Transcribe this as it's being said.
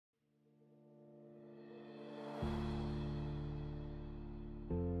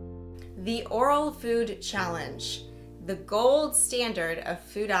The Oral Food Challenge, the gold standard of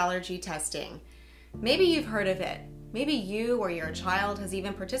food allergy testing. Maybe you've heard of it. Maybe you or your child has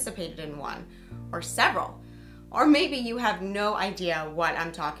even participated in one, or several. Or maybe you have no idea what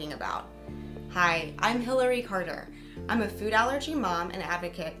I'm talking about. Hi, I'm Hillary Carter. I'm a food allergy mom and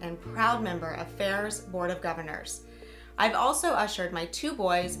advocate and proud member of FAIR's Board of Governors. I've also ushered my 2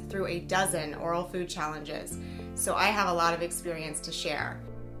 boys through a dozen oral food challenges, so I have a lot of experience to share.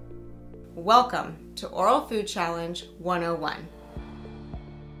 Welcome to Oral Food Challenge 101.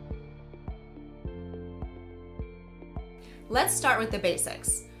 Let's start with the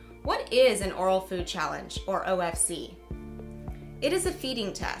basics. What is an oral food challenge, or OFC? It is a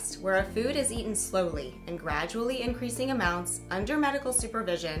feeding test where a food is eaten slowly and gradually increasing amounts under medical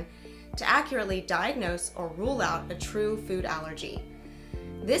supervision to accurately diagnose or rule out a true food allergy.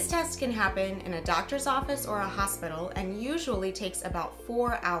 This test can happen in a doctor's office or a hospital and usually takes about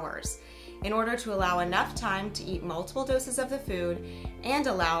 4 hours in order to allow enough time to eat multiple doses of the food and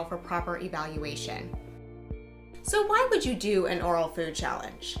allow for proper evaluation. So why would you do an oral food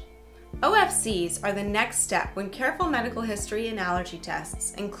challenge? OFCs are the next step when careful medical history and allergy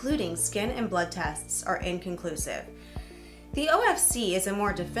tests, including skin and blood tests, are inconclusive. The OFC is a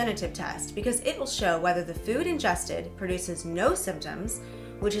more definitive test because it will show whether the food ingested produces no symptoms,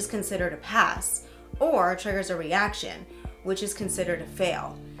 which is considered a pass, or triggers a reaction, which is considered a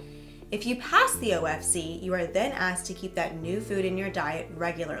fail. If you pass the OFC, you are then asked to keep that new food in your diet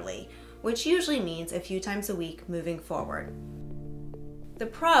regularly, which usually means a few times a week moving forward. The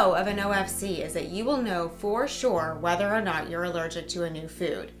pro of an OFC is that you will know for sure whether or not you're allergic to a new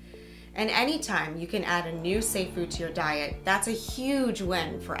food. And anytime you can add a new safe food to your diet, that's a huge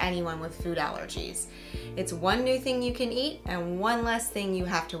win for anyone with food allergies. It's one new thing you can eat and one less thing you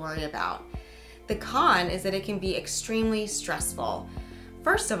have to worry about. The con is that it can be extremely stressful.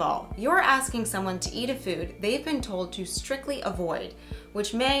 First of all, you're asking someone to eat a food they've been told to strictly avoid,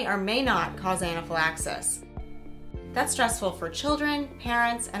 which may or may not cause anaphylaxis. That's stressful for children,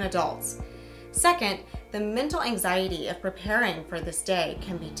 parents, and adults. Second, the mental anxiety of preparing for this day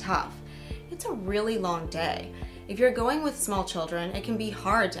can be tough. It's a really long day. If you're going with small children, it can be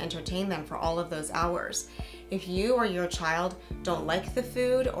hard to entertain them for all of those hours. If you or your child don't like the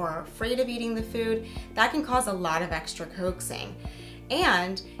food or are afraid of eating the food, that can cause a lot of extra coaxing.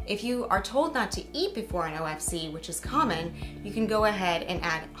 And if you are told not to eat before an OFC, which is common, you can go ahead and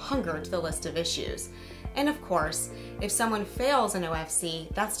add hunger to the list of issues. And of course, if someone fails an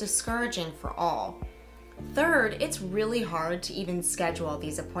OFC, that's discouraging for all. Third, it's really hard to even schedule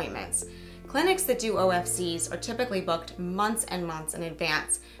these appointments. Clinics that do OFCs are typically booked months and months in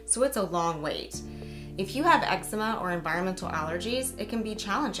advance, so it's a long wait. If you have eczema or environmental allergies, it can be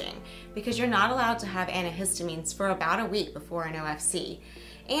challenging because you're not allowed to have antihistamines for about a week before an OFC.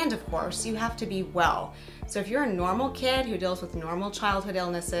 And of course, you have to be well. So if you're a normal kid who deals with normal childhood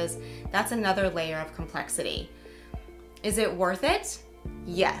illnesses, that's another layer of complexity. Is it worth it?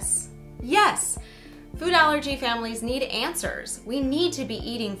 Yes. Yes! Food allergy families need answers. We need to be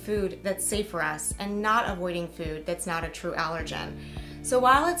eating food that's safe for us and not avoiding food that's not a true allergen. So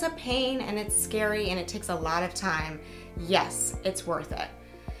while it's a pain and it's scary and it takes a lot of time, yes, it's worth it.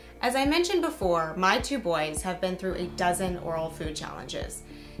 As I mentioned before, my 2 boys have been through a dozen oral food challenges.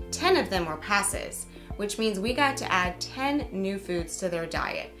 10 of them were passes, which means we got to add 10 new foods to their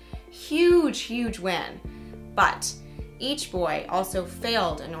diet. Huge, huge win. But each boy also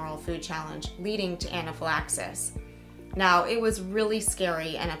failed an oral food challenge, leading to anaphylaxis. Now, it was really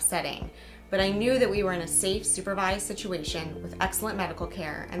scary and upsetting, but I knew that we were in a safe, supervised situation with excellent medical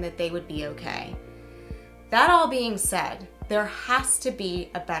care and that they would be okay. That all being said, there has to be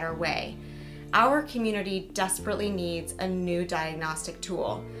a better way. Our community desperately needs a new diagnostic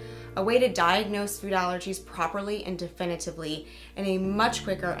tool, a way to diagnose food allergies properly and definitively in a much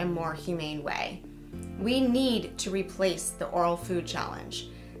quicker and more humane way. We need to replace the oral food challenge.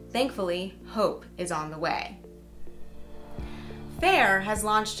 Thankfully, hope is on the way. FAIR has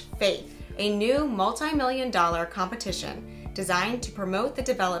launched FAITH, a new multi-million-dollar competition designed to promote the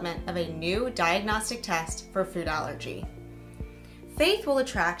development of a new diagnostic test for food allergy. FAITH will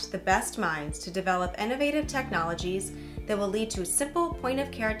attract the best minds to develop innovative technologies that will lead to a simple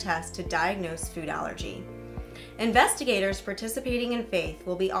point-of-care test to diagnose food allergy. Investigators participating in FAITH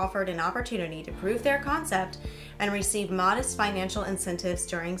will be offered an opportunity to prove their concept and receive modest financial incentives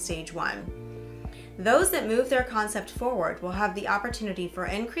during Stage 1. Those that move their concept forward will have the opportunity for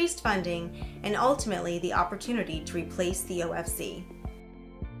increased funding and ultimately the opportunity to replace the OFC.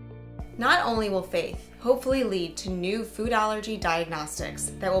 Not only will FAITH hopefully lead to new food allergy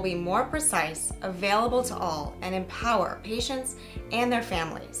diagnostics that will be more precise, available to all, and empower patients and their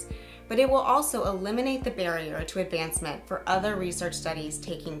families, but it will also eliminate the barrier to advancement for other research studies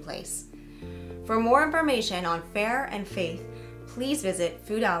taking place. For more information on FAIR and FAITH, please visit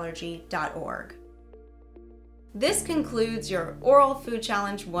foodallergy.org. This concludes your Oral Food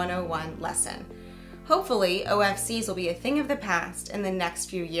Challenge 101 lesson. Hopefully, OFCs will be a thing of the past in the next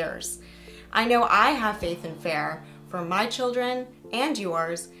few years. I know I have faith in FAIR for my children and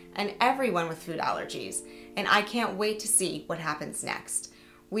yours and everyone with food allergies, and I can't wait to see what happens next.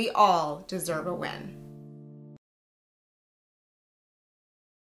 We all deserve a win.